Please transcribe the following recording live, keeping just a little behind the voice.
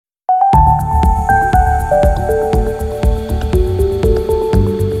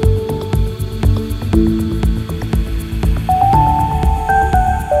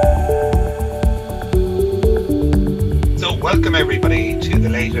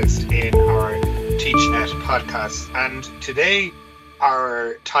Breakfast in our TeachNet podcast. And today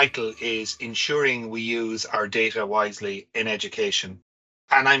our title is Ensuring We Use Our Data Wisely in Education.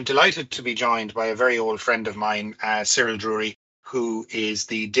 And I'm delighted to be joined by a very old friend of mine, Cyril Drury, who is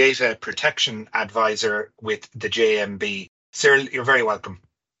the Data Protection Advisor with the JMB. Cyril, you're very welcome.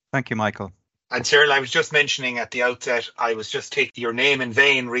 Thank you, Michael. And Cyril, I was just mentioning at the outset, I was just taking your name in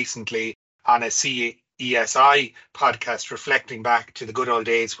vain recently on a CESI podcast, reflecting back to the good old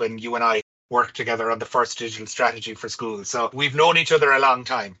days when you and I worked together on the first digital strategy for schools. So we've known each other a long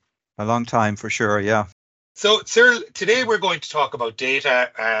time. A long time for sure, yeah. So Cyril, today we're going to talk about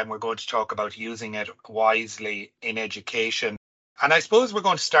data and we're going to talk about using it wisely in education. And I suppose we're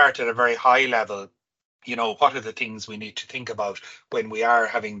going to start at a very high level. You know, what are the things we need to think about when we are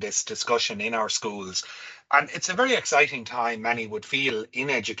having this discussion in our schools? And it's a very exciting time, many would feel,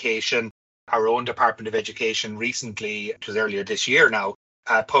 in education. Our own Department of Education recently, it was earlier this year now,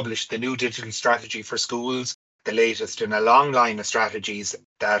 published the new digital strategy for schools, the latest in a long line of strategies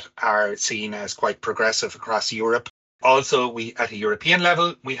that are seen as quite progressive across Europe. Also, we at a European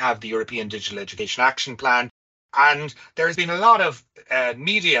level, we have the European Digital Education Action Plan. And there's been a lot of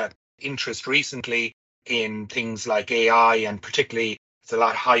media interest recently in things like AI, and particularly there's a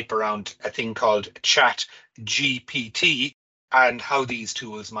lot of hype around a thing called Chat GPT and how these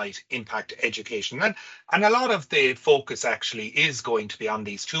tools might impact education. And a lot of the focus actually is going to be on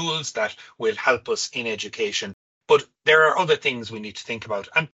these tools that will help us in education. But there are other things we need to think about.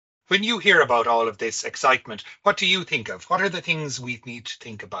 And when you hear about all of this excitement, what do you think of? What are the things we need to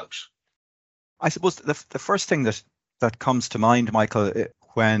think about? I suppose the first thing that comes to mind, Michael,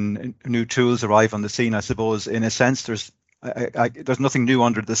 when new tools arrive on the scene, I suppose, in a sense, there's nothing new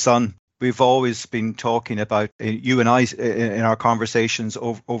under the sun. We've always been talking about, you and I, in our conversations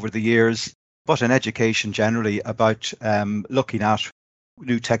over the years, but in education generally, about looking at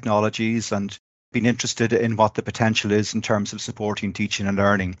new technologies and being interested in what the potential is in terms of supporting teaching and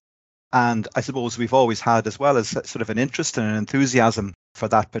learning. And I suppose we've always had, as well as sort of an interest and an enthusiasm for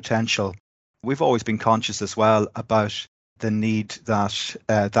that potential, we've always been conscious as well about the need that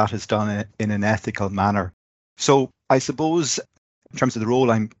that is done in an ethical manner. So I suppose in terms of the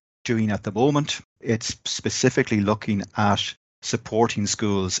role I'm doing at the moment, it's specifically looking at supporting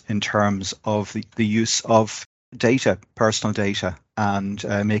schools in terms of the use of data, personal data, and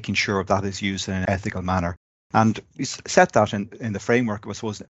making sure that is used in an ethical manner. And we set that in the framework. I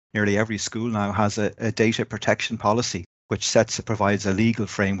suppose nearly every school now has a data protection policy, which provides a legal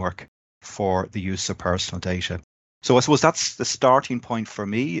framework for the use of personal data. So I suppose that's the starting point for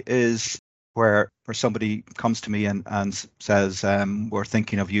me, is where somebody comes to me and says, we're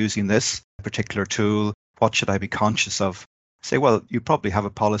thinking of using this particular tool. What should I be conscious of? I say, well, you probably have a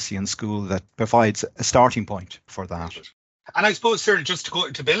policy in school that provides a starting point for that. And I suppose, Cyril, just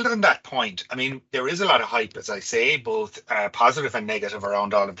to build on that point, I mean, there is a lot of hype, as I say, both positive and negative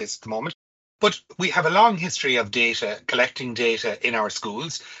around all of this at the moment. But we have a long history of collecting data in our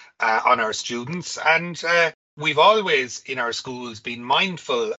schools, on our students. And we've always, in our schools, been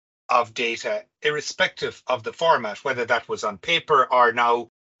mindful of data, irrespective of the format, whether that was on paper or now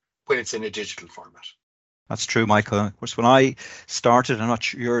when it's in a digital format. That's true, Michael. Of course, when I started, I'm not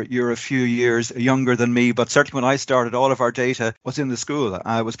sure you're a few years younger than me, but certainly when I started, all of our data was in the school.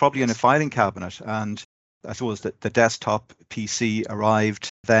 I was probably in a filing cabinet, and I suppose that the desktop PC arrived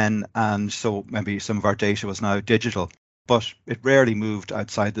then, and so maybe some of our data was now digital. But it rarely moved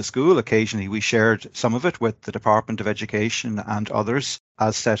outside the school. Occasionally we shared some of it with the Department of Education and others,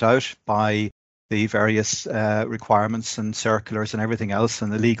 as set out by the various requirements and circulars and everything else,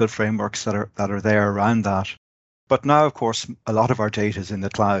 and the legal frameworks that are there around that. But now, of course, a lot of our data is in the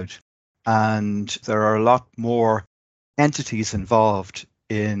cloud, and there are a lot more entities involved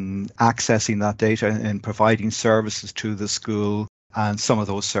in accessing that data and providing services to the school. And some of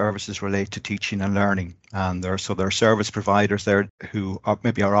those services relate to teaching and learning. And there are service providers there who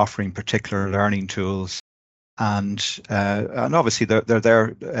are offering particular learning tools. And obviously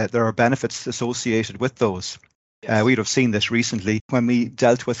there are benefits associated with those. Yes. We'd have seen this recently when we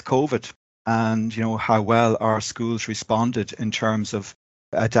dealt with COVID, and how well our schools responded in terms of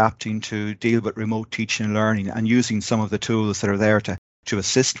adapting to deal with remote teaching and learning, and using some of the tools that are there to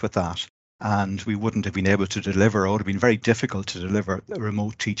assist with that. And we wouldn't have been able to deliver, or it would have been very difficult to deliver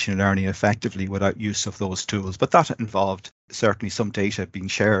remote teaching and learning effectively without use of those tools. But that involved certainly some data being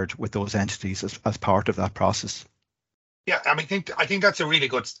shared with those entities as part of that process. Yeah, I think that's a really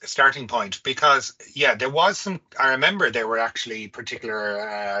good starting point, because, there was I remember there were actually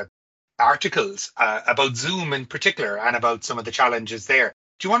particular articles about Zoom in particular, and about some of the challenges there.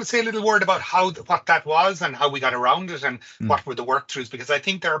 Do you want to say a little word about what that was and how we got around it and what were the workthroughs? Because I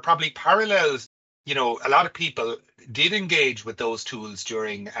think there are probably parallels. A lot of people did engage with those tools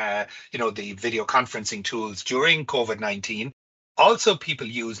during, the video conferencing tools during COVID-19. Also, people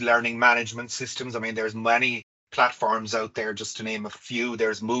use learning management systems. I mean, there's many platforms out there, just to name a few.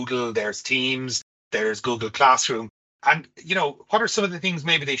 There's Moodle, there's Teams, there's Google Classroom. And, what are some of the things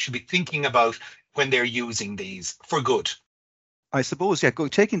maybe they should be thinking about when they're using these for good? I suppose,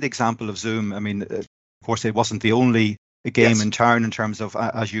 taking the example of Zoom, I mean, of course, it wasn't the only game in town in terms of,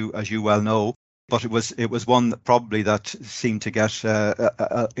 as you well know, but it was one that probably that seemed to get,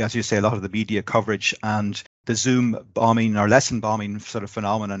 as you say, a lot of the media coverage, and the Zoom bombing or lesson bombing sort of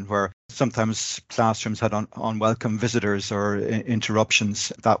phenomenon where sometimes classrooms had unwelcome visitors or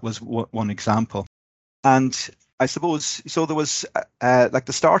interruptions. That was one example. And I suppose, so there was like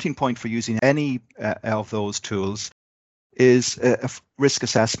the starting point for using any of those tools is a risk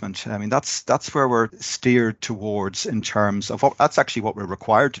assessment. I mean, that's where we're steered towards in terms of that's actually what we're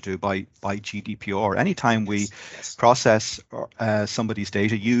required to do by GDPR. Anytime we process somebody's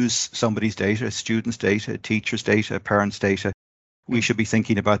data, use somebody's data, students' data, teachers' data, parents' data, we should be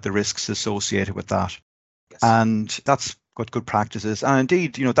thinking about the risks associated with that. And that's what good practice is. And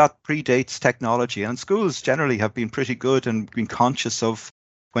indeed, that predates technology. And schools generally have been pretty good and been conscious of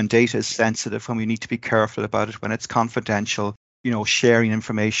when data is sensitive, when we need to be careful about it, when it's confidential, sharing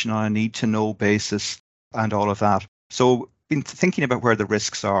information on a need-to-know basis and all of that. So been thinking about where the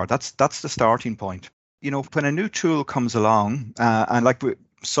risks are. That's the starting point. When a new tool comes along, and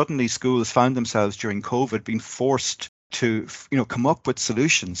suddenly schools found themselves during COVID being forced to, come up with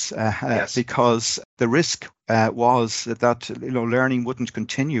solutions because the risk was that, learning wouldn't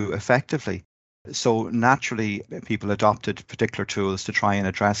continue effectively. So naturally, people adopted particular tools to try and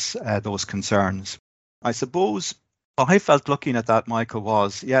address those concerns. I suppose what I felt looking at that, Michael,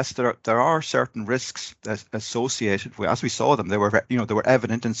 was yes, there are certain risks associated with. As we saw them, they were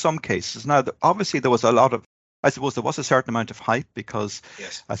evident in some cases. Now, obviously, there was a certain amount of hype because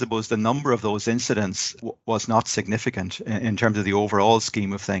I suppose the number of those incidents was not significant in terms of the overall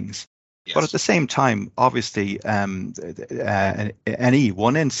scheme of things. Yes. But at the same time, obviously, any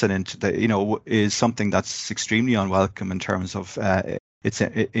one incident that is something that's extremely unwelcome in terms of its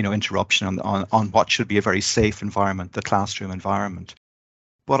interruption on what should be a very safe environment, the classroom environment.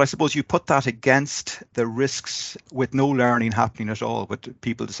 But I suppose you put that against the risks with no learning happening at all. But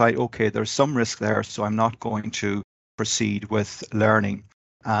people decide, okay, there's some risk there, so I'm not going to proceed with learning.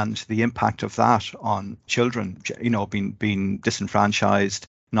 And the impact of that on children, being disenfranchised,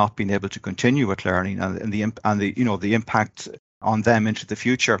 not being able to continue with learning, and the impact on them into the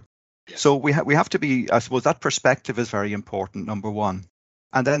future. Yes. So we have to be, I suppose, that perspective is very important, number one.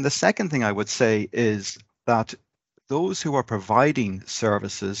 And then the second thing I would say is that those who are providing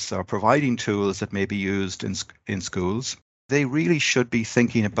services or providing tools that may be used in schools, they really should be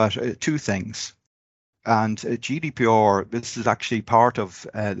thinking about two things. And GDPR, this is actually part of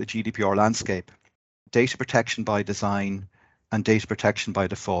the GDPR landscape: data protection by design and data protection by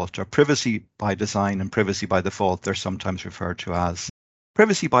default, or privacy by design and privacy by default, they're sometimes referred to as.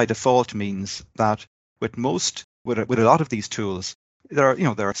 Privacy by default means that with a lot of these tools, there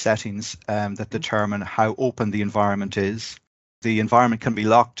are settings that determine how open the environment is. The environment can be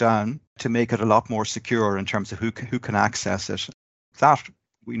locked down to make it a lot more secure in terms of who can access it. That,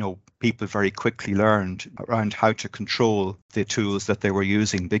 people very quickly learned around how to control the tools that they were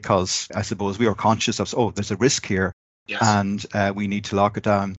using, because I suppose we were conscious of, there's a risk here. Yes. And we need to lock it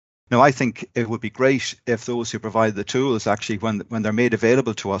down. Now, I think it would be great if those who provide the tools actually, when they're made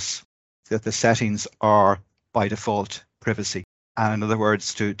available to us, that the settings are by default privacy. And in other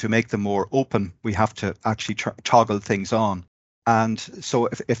words, to make them more open, we have to actually toggle things on. And so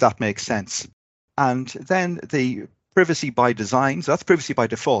if that makes sense. And then the privacy by design, so that's privacy by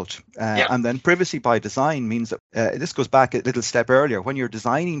default. And then privacy by design means that this goes back a little step earlier. When you're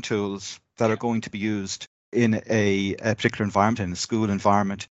designing tools that are going to be used in a particular environment, in a school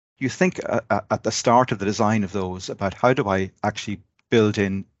environment, you think at the start of the design of those about how do I actually build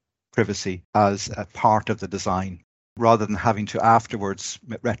in privacy as a part of the design, rather than having to afterwards,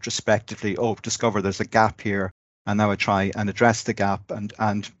 retrospectively, discover there's a gap here, and now I try and address the gap,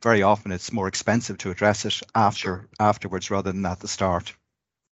 and very often it's more expensive to address it afterwards rather than at the start.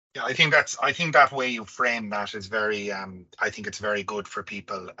 Yeah, I think that way you frame that is very, I think it's very good for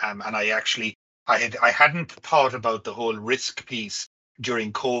people. And I hadn't thought about the whole risk piece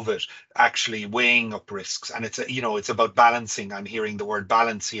during COVID, actually weighing up risks. And it's about balancing. I'm hearing the word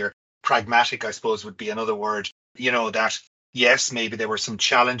balance here. Pragmatic, I suppose, would be another word, that yes, maybe there were some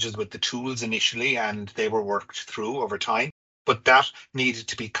challenges with the tools initially and they were worked through over time. but that needed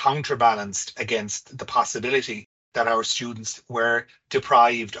to be counterbalanced against the possibility that our students were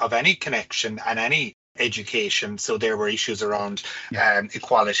deprived of any connection and any education. So there were issues around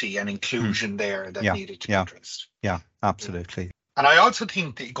equality and inclusion there that needed to be addressed. Yeah, absolutely. And I also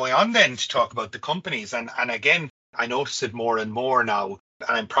think that going on then to talk about the companies, and again, I notice it more and more now,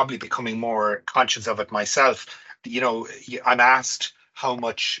 and I'm probably becoming more conscious of it myself. I'm asked how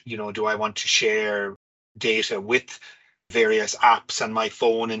much, do I want to share data with various apps and my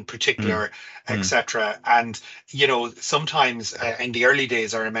phone in particular, etc. And, sometimes in the early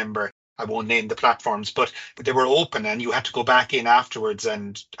days, I remember, I won't name the platforms, but they were open and you had to go back in afterwards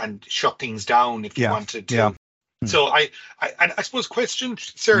and shut things down if you wanted to. Yeah. So I suppose question,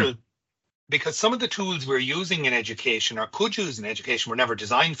 Cyril, because some of the tools we're using in education or could use in education were never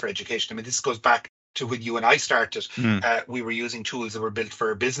designed for education. I mean, this goes back to when you and I started. We were using tools that were built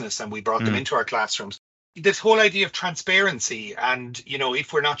for business and we brought them into our classrooms. This whole idea of transparency and,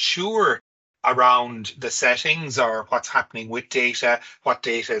 if we're not sure around the settings or what's happening with data, what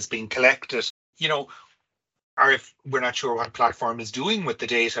data is being collected, or if we're not sure what platform is doing with the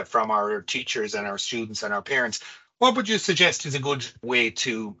data from our teachers and our students and our parents, what would you suggest is a good way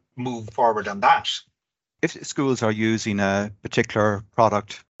to move forward on that? If schools are using a particular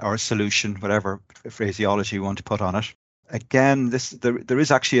product or a solution, whatever phraseology you want to put on it, again, there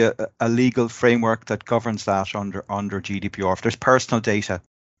is actually a legal framework that governs that under GDPR. If there's personal data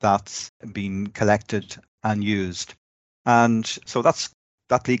that's been collected and used, and so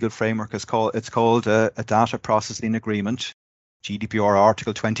that legal framework is called a data processing agreement. GDPR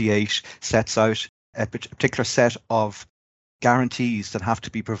Article 28 sets out a particular set of guarantees that have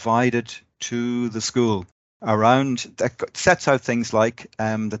to be provided to the school around that sets out things like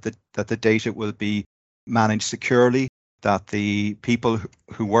that the data will be managed securely, that the people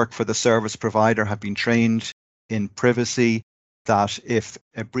who work for the service provider have been trained in privacy, that if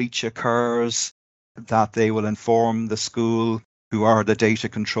a breach occurs, that they will inform the school who are the data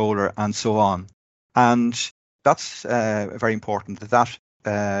controller and so on. And that's very important that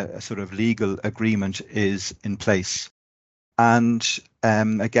sort of legal agreement is in place. And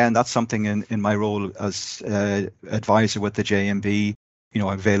again, that's something in my role as advisor with the JMB,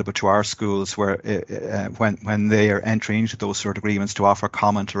 available to our schools where when they are entering into those sort of agreements to offer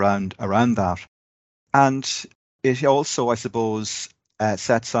comment around that. And it also, I suppose,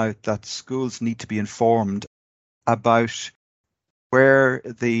 sets out that schools need to be informed about where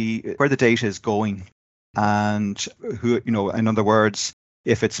the data is going and who, in other words,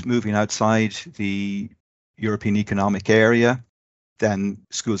 if it's moving outside the European Economic Area, then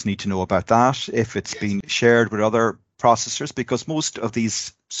schools need to know about that. If it's being shared with other processors, because most of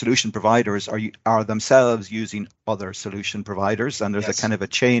these solution providers are themselves using other solution providers, and there's a kind of a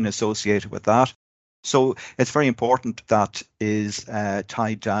chain associated with that. So it's very important that is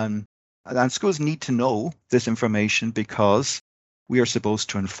tied down. And schools need to know this information because we are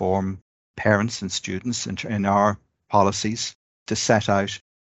supposed to inform parents and students in our policies to set out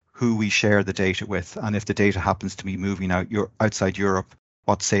who we share the data with, and if the data happens to be moving outside Europe,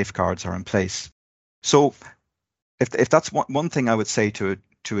 what safeguards are in place. So if that's one thing I would say to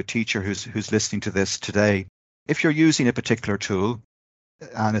a teacher who's listening to this today, if you're using a particular tool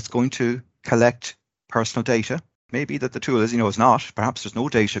and it's going to collect personal data, maybe that the tool is not, perhaps there's no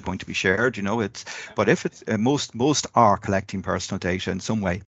data going to be shared, but if it's most are collecting personal data in some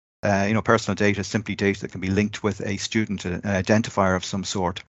way. Personal data is simply data that can be linked with a student, an identifier of some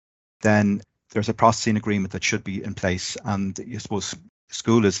sort. Then there's a processing agreement that should be in place, and I suppose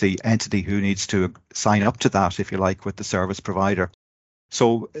school is the entity who needs to sign up to that, if you like, with the service provider.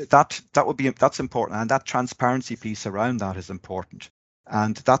 So that's important, and that transparency piece around that is important.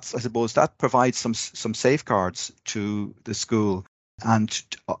 And that's, I suppose, that provides some safeguards to the school and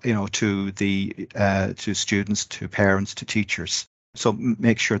to students, to parents, to teachers. So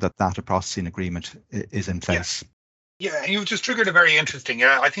make sure that processing agreement is in place. Yeah, you've just triggered a very interesting.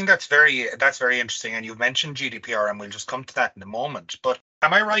 Yeah, I think that's very interesting. And you've mentioned GDPR, and we'll just come to that in a moment. But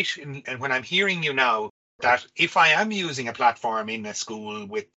am I right in when I'm hearing you now that if I am using a platform in a school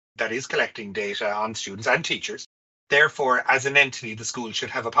that is collecting data on students and teachers, therefore, as an entity, the school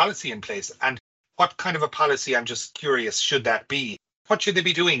should have a policy in place? And what kind of a policy, I'm just curious, should that be? What should they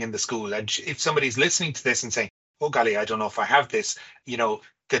be doing in the school? And if somebody's listening to this and saying, oh, golly, I don't know if I have this,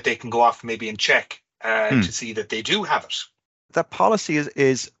 that they can go off maybe and check to see that they do have it. That policy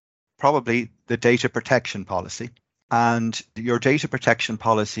is probably the data protection policy. And your data protection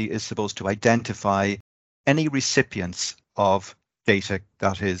policy is supposed to identify any recipients of data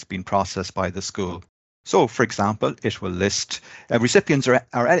that is being processed by the school. So, for example, it will list recipients are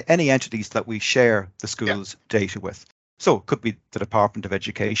any entities that we share the school's data with. So it could be the Department of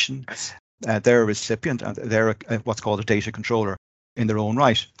Education. Yes. They're a recipient and they're what's called a data controller in their own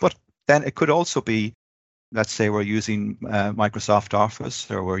right. But then it could also be, let's say we're using Microsoft Office,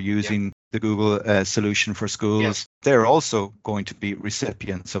 or we're using the Google solution for schools. Yes. They're also going to be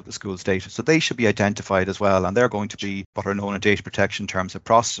recipients of the school's data. So they should be identified as well. And they're going to be what are known in data protection terms of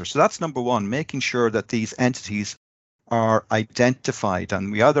processors. So that's number one, making sure that these entities are identified.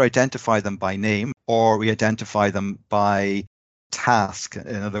 And we either identify them by name or we identify them by task.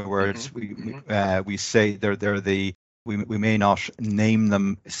 In other words, we say we may not name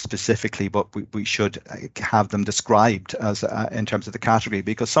them specifically, but we should have them described as in terms of the category,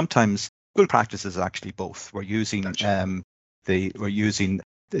 because sometimes good practice is actually both. We're using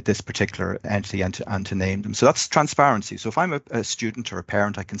this particular entity and to name them. So that's transparency. So if I'm a student or a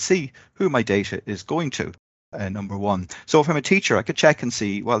parent, I can see who my data is going to. Number one. So if I'm a teacher, I could check and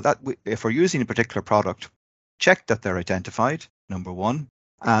see, well, that if we're using a particular product, check that they're identified. Number one.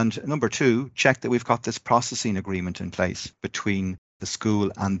 And number two, check that we've got this processing agreement in place between the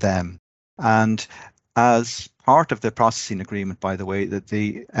school and them. And as part of the processing agreement, by the way, that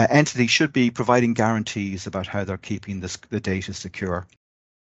the entity should be providing guarantees about how they're keeping the data secure.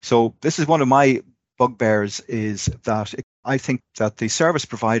 So this is one of my bugbears, is that I think that the service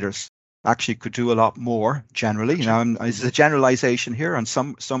providers actually could do a lot more generally. Now, it's a generalization here, and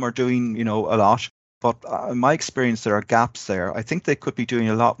some are doing, a lot. But in my experience, there are gaps there. I think they could be doing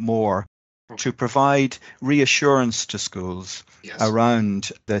a lot more to provide reassurance to schools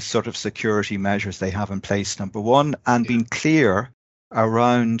around the sort of security measures they have in place, number one, and being clear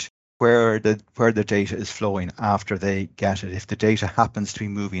around where the data is flowing after they get it. If the data happens to be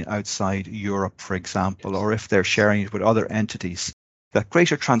moving outside Europe, for example, or if they're sharing it with other entities, that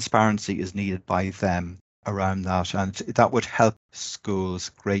greater transparency is needed by them around that. And that would help schools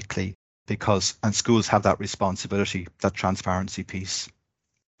greatly. And schools have that responsibility, that transparency piece.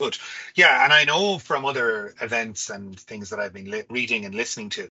 Good. Yeah, and I know from other events and things that I've been reading and listening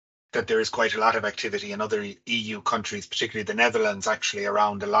to that there is quite a lot of activity in other EU countries, particularly the Netherlands, actually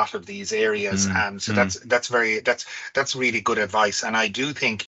around a lot of these areas. And so that's really good advice. And I do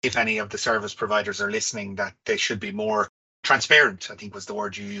think if any of the service providers are listening, that they should be more transparent, I think was the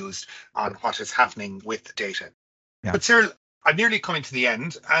word you used, on what is happening with the data. Yeah. But Cyril, I'm nearly coming to the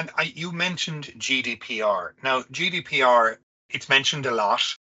end, and you mentioned GDPR. Now, GDPR, it's mentioned a lot.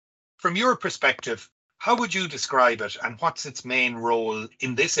 From your perspective, how would you describe it, and what's its main role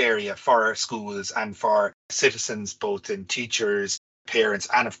in this area for our schools and for citizens, both in teachers, parents,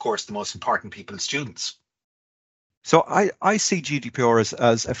 and of course, the most important people, students? So I see GDPR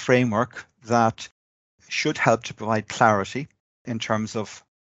as a framework that should help to provide clarity in terms of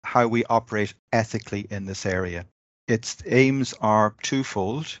how we operate ethically in this area. Its aims are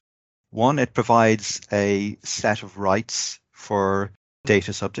twofold. One, it provides a set of rights for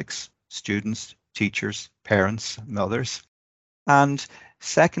data subjects, students, teachers, parents, and others. And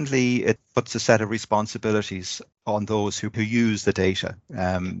secondly, it puts a set of responsibilities on those who use the data.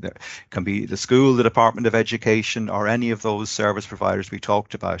 It can be the school, the Department of Education, or any of those service providers we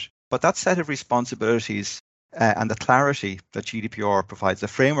talked about. But that set of responsibilities and the clarity that GDPR provides, the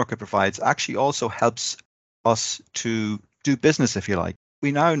framework it provides, actually also helps us to do business, if you like.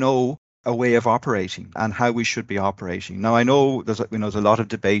 We now know a way of operating and how we should be operating. Now, I know there's a lot of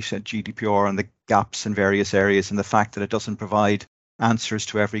debate at GDPR and the gaps in various areas and the fact that it doesn't provide answers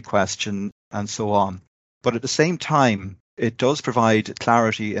to every question and so on. But at the same time, it does provide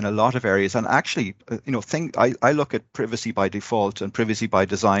clarity in a lot of areas. And actually, I look at privacy by default and privacy by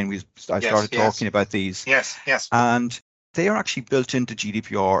design. I started talking about these. Yes. And they are actually built into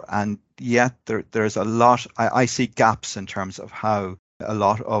GDPR, and yet there's a lot. I see gaps in terms of how a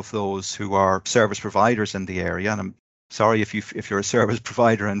lot of those who are service providers in the area, and I'm sorry if you're a service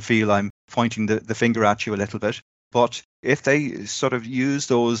provider and feel I'm pointing the finger at you a little bit, but if they sort of use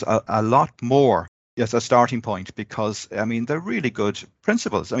those a lot more as a starting point, because they're really good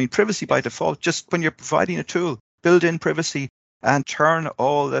principles. Privacy by default, just when you're providing a tool, build in privacy and turn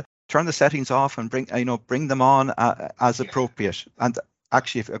the settings off and bring them on as appropriate. And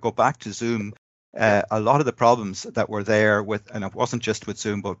actually, if I go back to Zoom, a lot of the problems that were there with, and it wasn't just with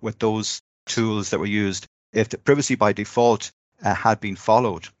Zoom, but with those tools that were used, if the privacy by default had been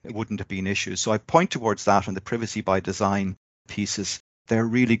followed, it wouldn't have been issues. So I point towards that, and the privacy by design pieces. They're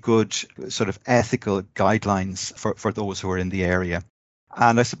really good sort of ethical guidelines for those who are in the area.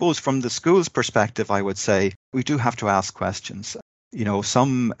 And I suppose from the school's perspective, I would say we do have to ask questions.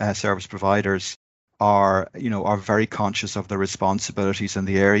 Some service providers are very conscious of their responsibilities in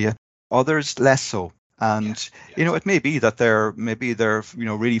the area. Others less so. And it may be that they're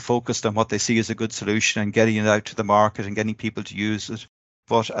really focused on what they see as a good solution and getting it out to the market and getting people to use it.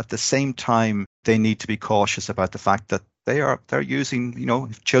 But at the same time, they need to be cautious about the fact that they're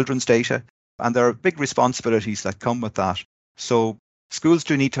using children's data, and there are big responsibilities that come with that. So schools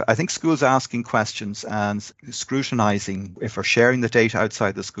do need to, I think schools asking questions and scrutinizing, if we're sharing the data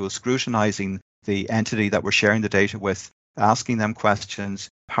outside the school, scrutinizing the entity that we're sharing the data with, asking them questions.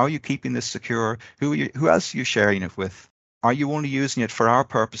 How are you keeping this secure? Who else are you sharing it with? Are you only using it for our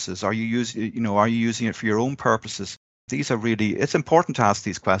purposes? Are you using it for your own purposes? It's important to ask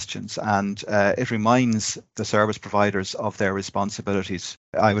these questions, and it reminds the service providers of their responsibilities.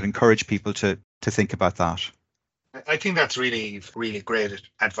 I would encourage people to think about that. I think that's really, really great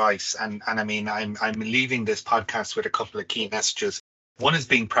advice. And I mean, I'm leaving this podcast with a couple of key messages. One is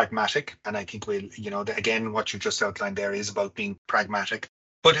being pragmatic. And I think again, what you just outlined there is about being pragmatic.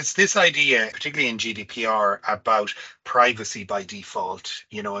 But it's this idea, particularly in GDPR, about privacy by default,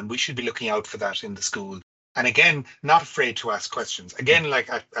 and we should be looking out for that in the school. And again, not afraid to ask questions. Again, like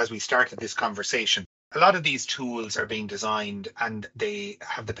as we started this conversation, a lot of these tools are being designed and they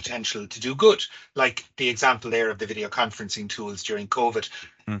have the potential to do good. Like the example there of the video conferencing tools during COVID.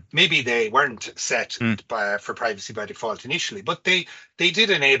 Maybe they weren't set for privacy by default initially, but they did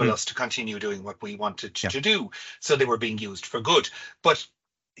enable us to continue doing what we wanted to do. So they were being used for good. But,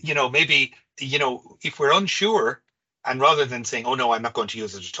 maybe, if we're unsure, and rather than saying, oh, no, I'm not going to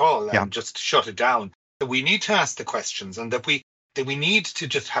use it at all, and just shut it down, that we need to ask the questions, and that we need to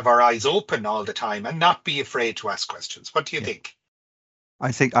just have our eyes open all the time and not be afraid to ask questions. What do you think?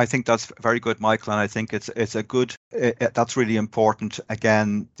 I think that's very good, Michael, and I think it's a good. That's really important.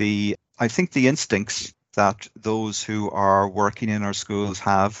 Again, I think the instincts that those who are working in our schools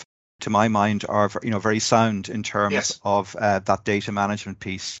have, to my mind, are very sound in terms of that data management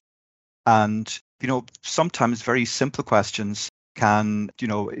piece. And sometimes very simple questions can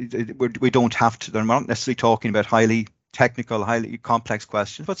we don't have to. They're not necessarily talking about highly technical, highly complex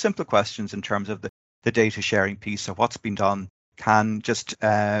questions, but simple questions in terms of the data sharing piece of what's been done can just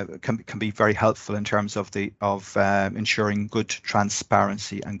can be very helpful in terms of ensuring good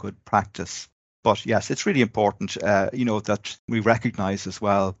transparency and good practice. But yes, it's really important, that we recognise as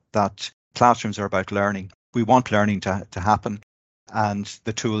well that classrooms are about learning. We want learning to happen, and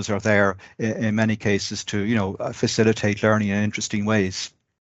the tools are there in many cases to facilitate learning in interesting ways.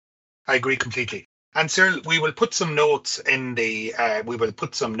 I agree completely. And Cyril, we will put some notes along with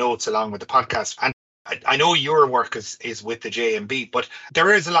the podcast. And I know your work is with the JMB, but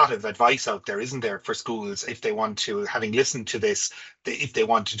there is a lot of advice out there, isn't there, for schools if they want to, having listened to this, if they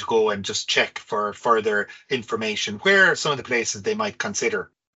wanted to go and just check for further information, where are some of the places they might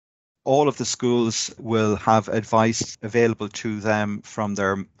consider? All of the schools will have advice available to them from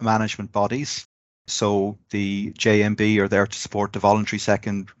their management bodies. So the JMB are there to support the voluntary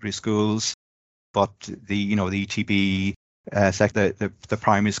secondary schools, but the ETB, the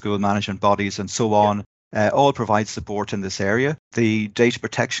primary school management bodies and so on, all provide support in this area. The Data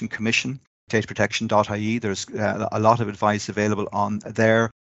Protection Commission, dataprotection.ie, there's a lot of advice available on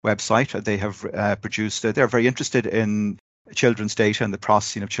their website. They have produced, they're very interested in children's data and the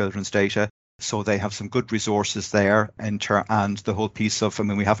processing of children's data. So they have some good resources there, and the whole piece of,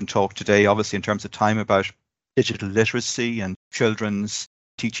 we haven't talked today, obviously, in terms of time about digital literacy and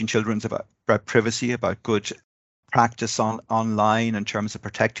teaching children about privacy, about good practice online in terms of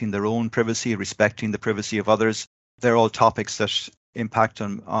protecting their own privacy, respecting the privacy of others. They're all topics that impact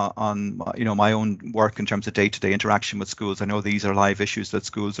on my own work in terms of day-to-day interaction with schools. I know these are live issues that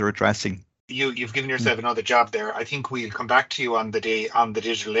schools are addressing. You've given yourself another job there. I think we'll come back to you on the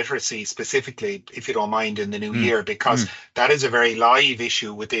digital literacy specifically, if you don't mind, in the new year, because that is a very live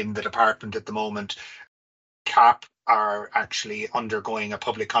issue within the department at the moment. CAP are actually undergoing a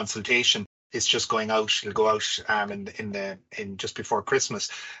public consultation. It's just going out. It'll go out in just before Christmas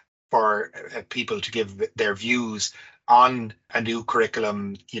for people to give their views on a new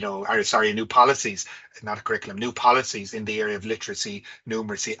curriculum, new policies, not a curriculum, new policies in the area of literacy,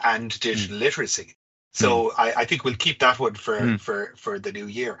 numeracy, and digital literacy. So I think we'll keep that one for the new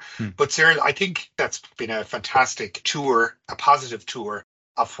year. But Cyril, I think that's been a fantastic tour, a positive tour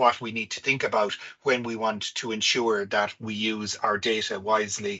of what we need to think about when we want to ensure that we use our data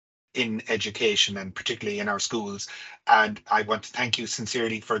wisely in education and particularly in our schools. And I want to thank you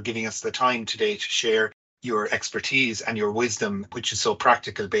sincerely for giving us the time today to share your expertise and your wisdom, which is so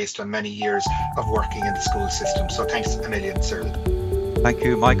practical based on many years of working in the school system. So thanks a million, Cyril. Thank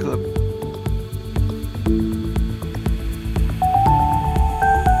you, Michael.